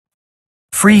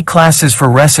Free classes for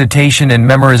recitation and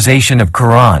memorization of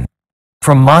Quran.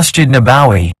 From Masjid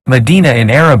Nabawi, Madina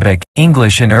in Arabic,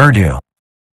 English and Urdu.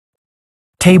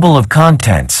 Table of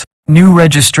contents. New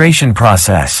registration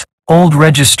process. Old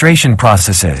registration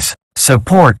processes.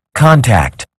 Support,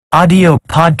 contact. Audio,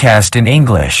 podcast in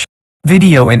English.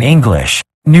 Video in English.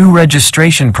 New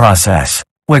registration process.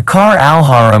 Waqar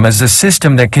Alharam is a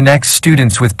system that connects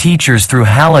students with teachers through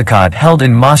Halaqat held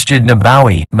in Masjid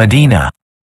Nabawi, Madina.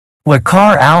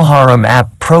 Waqar Alharam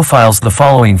app profiles the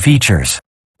following features.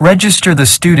 Register the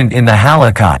student in the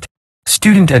Halaqat.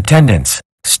 Student attendance.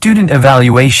 Student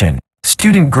evaluation.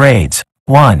 Student grades.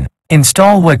 1.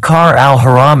 Install Waqar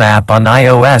Alharam app on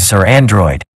iOS or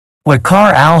Android.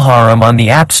 Waqar Alharam on the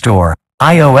App Store,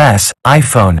 iOS,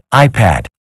 iPhone, iPad.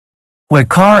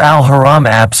 Waqar Alharam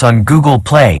apps on Google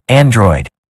Play, Android.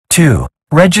 2.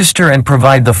 Register and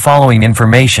provide the following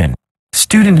information.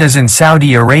 Student is in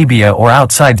Saudi Arabia or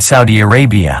outside Saudi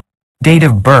Arabia. Date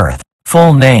of birth,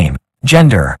 full name,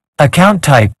 gender, account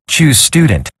type, choose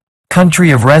student,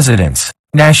 country of residence,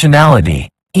 nationality,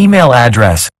 email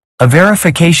address. A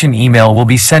verification email will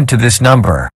be sent to this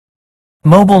number.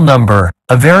 Mobile number,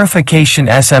 a verification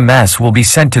SMS will be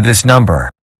sent to this number.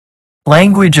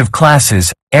 Language of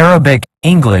classes, Arabic,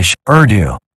 English,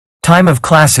 Urdu. Time of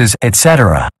classes,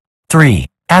 etc. 3.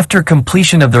 After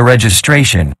completion of the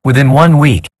registration, within 1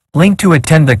 week, link to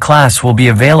attend the class will be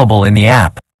available in the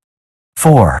app.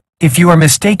 4. If you are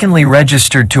mistakenly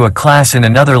registered to a class in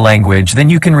another language, then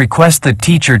you can request the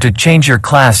teacher to change your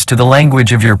class to the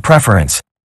language of your preference.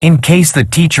 In case the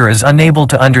teacher is unable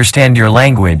to understand your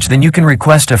language, then you can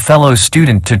request a fellow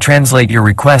student to translate your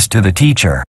request to the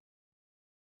teacher.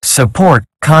 Support,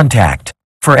 contact.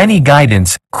 For any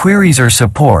guidance, queries or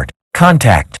support,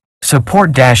 contact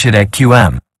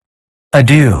support-it@qm.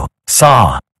 Adu,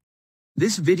 Saw.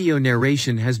 This video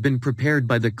narration has been prepared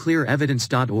by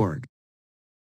theclearevidence.org.